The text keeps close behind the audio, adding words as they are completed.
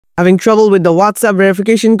Having trouble with the WhatsApp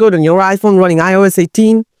verification code on your iPhone running iOS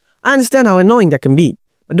 18? I understand how annoying that can be,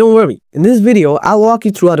 but don't worry. In this video, I'll walk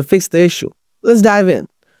you through how to fix the issue. Let's dive in.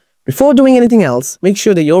 Before doing anything else, make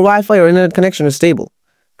sure that your Wi-Fi or internet connection is stable.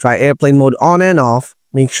 Try airplane mode on and off.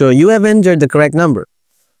 Make sure you have entered the correct number.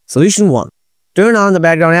 Solution 1. Turn on the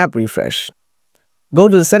background app refresh. Go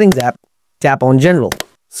to the Settings app, tap on General.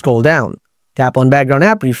 Scroll down, tap on Background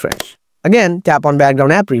app refresh. Again, tap on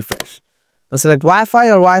Background app refresh. Now select Wi-Fi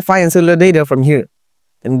or Wi-Fi and cellular data from here.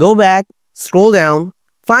 Then go back, scroll down,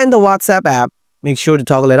 find the WhatsApp app, make sure to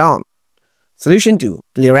toggle it on. Solution 2.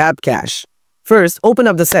 Clear app cache. First, open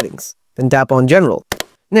up the settings, then tap on General.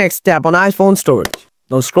 Next, tap on iPhone storage.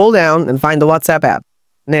 Now scroll down and find the WhatsApp app.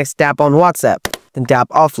 Next, tap on WhatsApp, then tap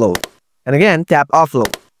Offload. And again, tap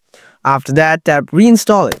Offload. After that, tap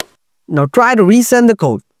Reinstall it. Now try to resend the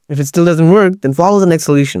code. If it still doesn't work, then follow the next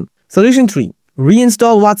solution. Solution 3.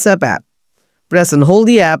 Reinstall WhatsApp app. Press and hold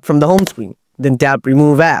the app from the home screen. Then tap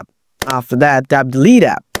Remove app. After that, tap Delete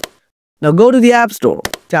app. Now go to the App Store.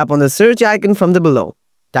 Tap on the search icon from the below.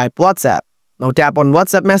 Type WhatsApp. Now tap on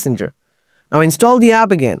WhatsApp Messenger. Now install the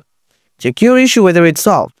app again. Check your issue whether it's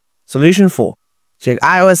solved. Solution 4. Check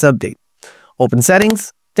iOS update. Open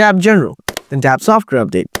Settings, tap General, then tap Software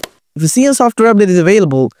Update. If you see a software update is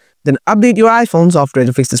available, then update your iPhone software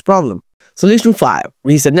to fix this problem. Solution 5.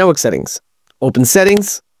 Reset network settings. Open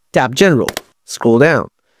Settings, tap General, scroll down,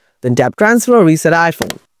 then tap Transfer or Reset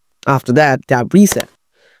iPhone. After that, tap Reset.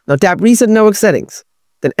 Now tap Reset network settings.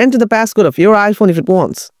 Then enter the passcode of your iPhone if it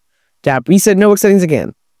wants. Tap Reset network settings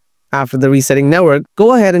again. After the resetting network,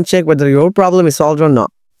 go ahead and check whether your problem is solved or not.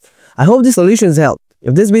 I hope this solution has helped.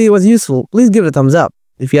 If this video was useful, please give it a thumbs up.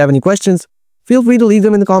 If you have any questions, feel free to leave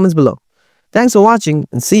them in the comments below. Thanks for watching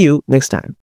and see you next time.